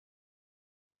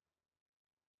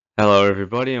Hello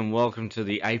everybody and welcome to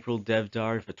the April Dev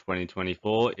Diary for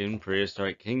 2024 in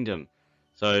Prehistoric Kingdom.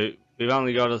 So we've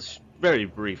only got a very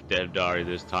brief Dev Diary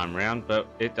this time around, but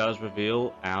it does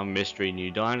reveal our mystery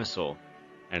new dinosaur,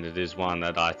 and it is one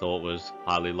that I thought was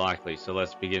highly likely, so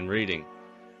let's begin reading.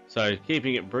 So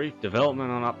keeping it brief, development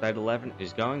on Update 11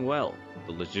 is going well.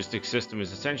 The logistics system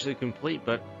is essentially complete,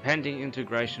 but pending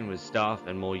integration with staff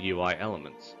and more UI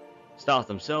elements. Staff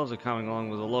themselves are coming along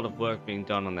with a lot of work being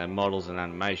done on their models and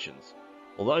animations.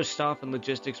 Although staff and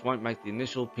logistics won't make the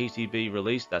initial PTB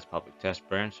release, that's public test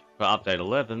branch, for Update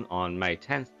 11 on May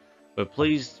 10th, we're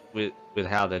pleased with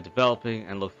how they're developing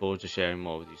and look forward to sharing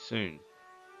more with you soon.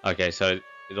 Okay, so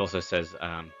it also says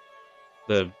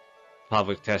the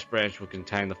public test branch will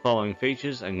contain the following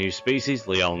features: a new species,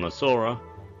 Leaellynasaura,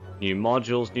 new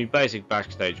modules, new basic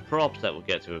backstage props that we'll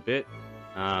get to a bit,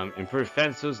 improved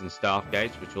fences and staff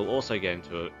gates, which we'll also get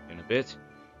into in a bit,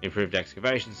 improved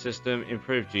excavation system,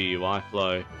 improved GUI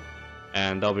flow,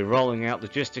 and they'll be rolling out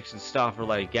logistics and staff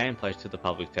related gameplays to the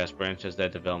public test branch as their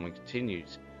development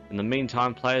continues. In the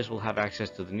meantime, players will have access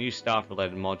to the new staff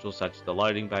related modules such as the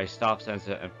loading bay, staff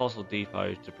sensor and fossil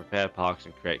depot to prepare parks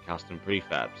and create custom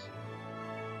prefabs.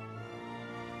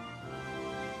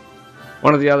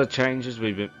 One of the other changes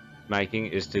we've been making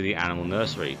is to the animal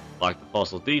nursery. Like the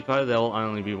fossil depot, there will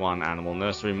only be one animal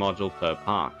nursery module per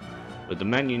park. With the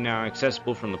menu now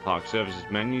accessible from the park services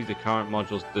menu, the current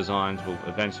module's designs will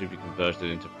eventually be converted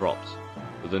into props,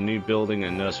 with a new building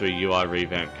and nursery UI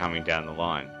revamp coming down the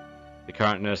line. The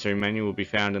current nursery menu will be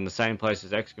found in the same place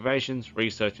as excavations,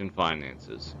 research and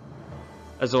finances.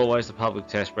 As always, the public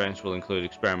test branch will include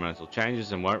experimental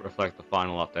changes and won't reflect the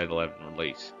final Update 11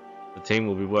 release. The team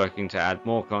will be working to add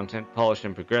more content, polish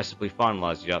and progressively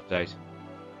finalise the update.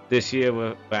 This year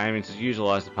we're aiming to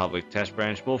utilise the public test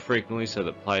branch more frequently so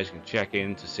that players can check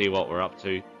in to see what we're up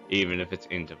to, even if it's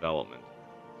in development.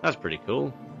 That's pretty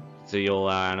cool. See all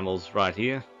our animals right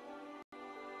here.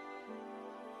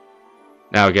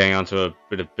 Now we're getting onto a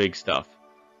bit of big stuff.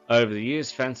 Over the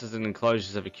years, fences and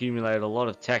enclosures have accumulated a lot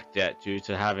of tech debt due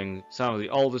to having some of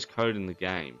the oldest code in the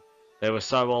game. They were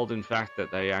so old in fact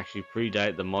that they actually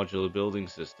predate the modular building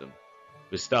system.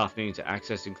 With staff needing to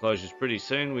access enclosures pretty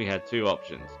soon, we had two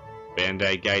options: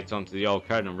 band-aid gates onto the old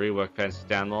code and rework fences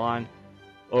down the line,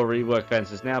 or rework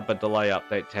fences now but delay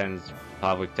Update 10's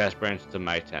public test branch to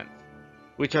May 10th.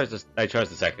 They chose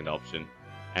the second option,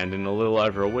 and in a little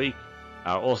over a week,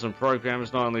 our awesome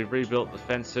programmers not only rebuilt the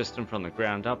fence system from the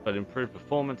ground up, but improved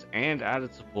performance and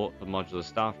added support for modular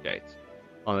staff gates.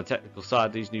 On the technical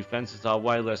side, these new fences are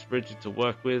way less rigid to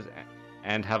work with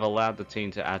and have allowed the team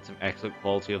to add some excellent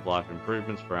quality of life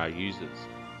improvements for our users.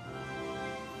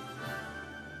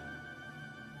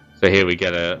 So here we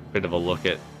get a bit of a look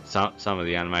at some of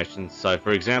the animations. So for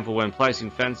example, when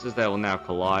placing fences, they will now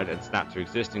collide and snap to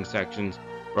existing sections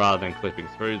rather than clipping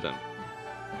through them.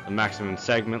 The maximum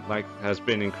segment length has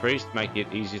been increased, making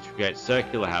it easier to create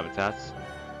circular habitats.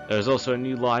 There is also a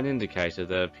new line indicator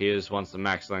that appears once the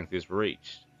max length is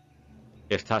reached.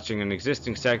 If touching an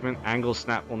existing segment, angle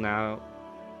snap will now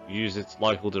use its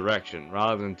local direction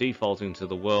rather than defaulting to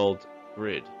the world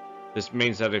grid. This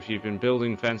means that if you've been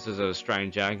building fences at a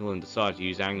strange angle and decide to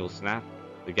use angle snap,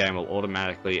 the game will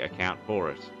automatically account for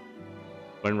it.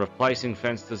 When replacing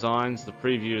fence designs, the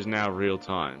preview is now real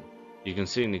time. You can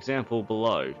see an example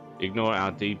below. Ignore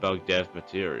our debug dev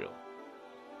material.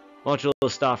 Modular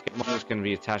staff gate models can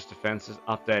be attached to fences,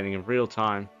 updating in real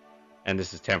time, and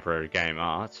this is temporary game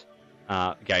art.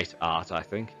 Gate art, I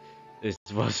think, is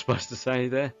what I was supposed to say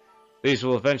there. These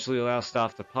will eventually allow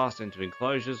staff to pass into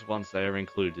enclosures once they are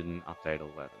included in Update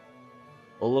 11.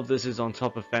 All of this is on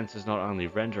top of fences not only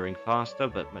rendering faster,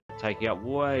 but taking up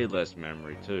way less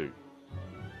memory too.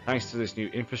 Thanks to this new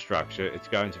infrastructure, it's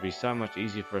going to be so much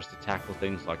easier for us to tackle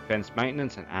things like fence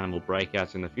maintenance and animal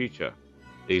breakouts in the future.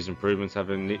 These improvements have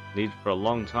been needed for a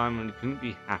long time and we couldn't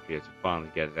be happier to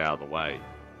finally get it out of the way.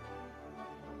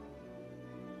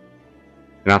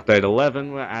 In Update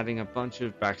 11, we're adding a bunch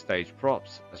of backstage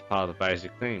props as part of the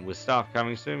basic theme. With staff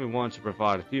coming soon, we wanted to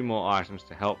provide a few more items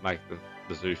to help make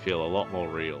the zoo feel a lot more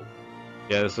real.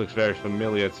 Yeah, this looks very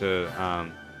familiar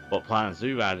to what Planet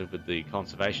Zoo added with the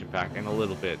conservation pack, and a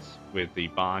little bit with the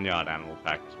barnyard animal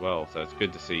pack as well. So it's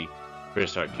good to see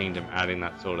Prehistoric Kingdom adding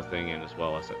that sort of thing in as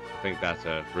well. I think that's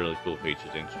a really cool feature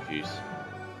to introduce.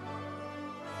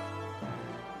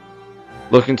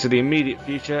 Looking to the immediate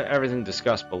future, everything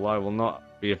discussed below will not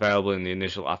be available in the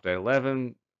initial Update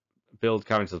 11 build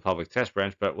coming to the public test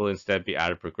branch, but will instead be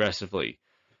added progressively.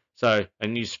 So a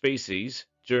new species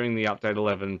during the Update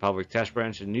 11 public test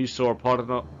branch, a new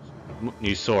sauropod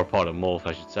morph,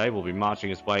 I should say, will be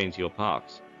marching its way into your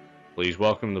parks. Please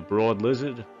welcome the broad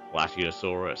lizard,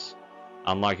 Plateosaurus.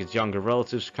 Unlike its younger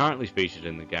relatives currently featured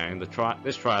in the game,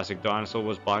 this Triassic dinosaur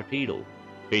was bipedal,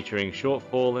 featuring short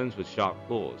forelimbs with sharp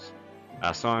claws.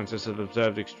 Our scientists have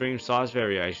observed extreme size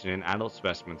variation in adult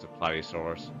specimens of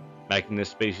Plateosaurus, making this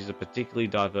species a particularly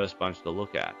diverse bunch to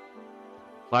look at.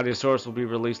 Plateosaurus will be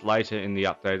released later in the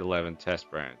Update 11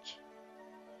 test branch.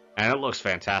 And it looks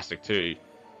fantastic too.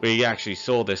 We actually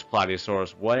saw this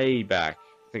Plateosaurus way back,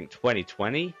 I think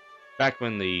 2020, back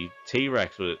when the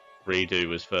T-Rex redo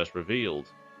was first revealed.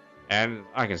 And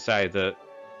I can say that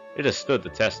it has stood the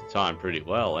test of time pretty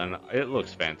well, and it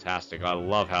looks fantastic. I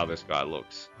love how this guy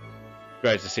looks.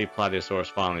 Great to see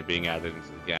Plateosaurus finally being added into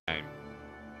the game.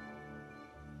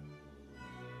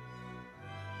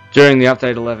 During the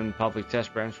Update 11 public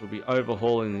test branch, we'll be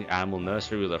overhauling the animal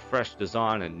nursery with a fresh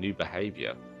design and new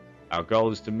behaviour. Our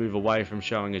goal is to move away from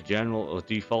showing a general or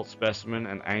default specimen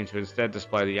and aim to instead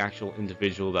display the actual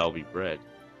individual that will be bred.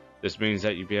 This means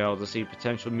that you'll be able to see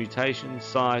potential mutations,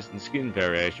 size and skin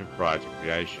variation prior to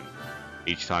creation.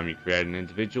 Each time you create an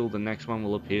individual, the next one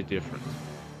will appear different.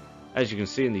 As you can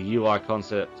see in the UI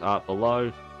concept art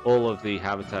below, all of the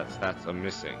habitat stats are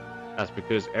missing. That's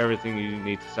because everything you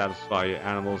need to satisfy your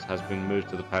animals has been moved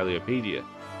to the Paleopedia,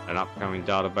 an upcoming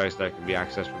database that can be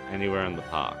accessed from anywhere in the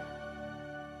park.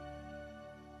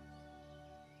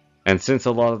 And since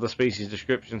a lot of the species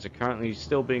descriptions are currently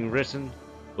still being written,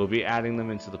 we'll be adding them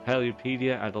into the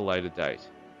Paleopedia at a later date.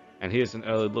 And here's an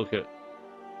early look at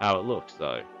how it looks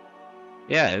though.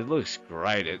 Yeah, it looks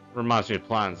great. It reminds me of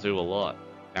Planet Zoo a lot.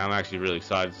 And I'm actually really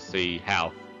excited to see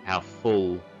how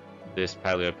full this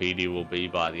Paleopedia will be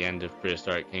by the end of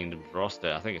Prehistoric Kingdom's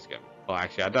roster. I think it's going to... Well,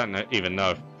 actually, I don't even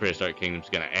know if Prehistoric Kingdom's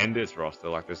going to end its roster.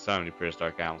 Like, there's so many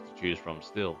prehistoric animals to choose from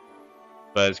still.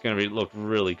 But it's going to look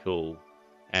really cool.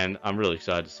 And I'm really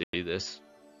excited to see this.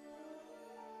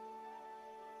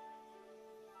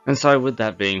 And so, with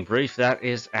that being brief, that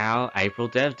is our April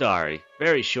Dev Diary.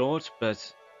 Very short,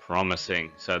 but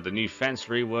promising. So, the new fence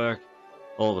rework,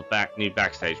 all the new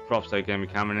backstage props that are going to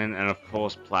be coming in, and of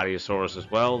course, Plateosaurus as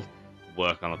well.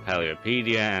 Work on the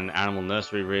Paleopedia and Animal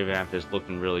Nursery revamp is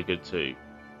looking really good too.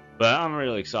 But I'm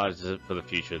really excited for the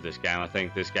future of this game. I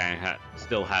think this game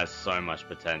still has so much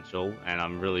potential, and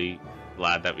I'm really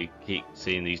glad that we keep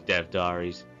seeing these dev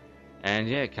diaries. And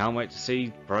yeah, can't wait to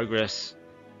see progress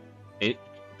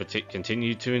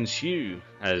continue to ensue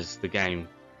as the game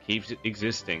keeps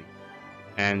existing.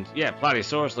 And yeah,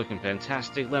 Plateosaurus looking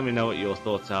fantastic. Let me know what your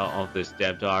thoughts are of this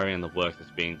dev diary and the work that's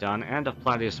being done, and of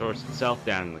Plateosaurus itself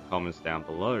down in the comments down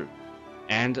below.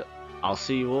 And I'll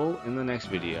see you all in the next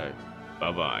video.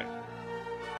 Bye bye.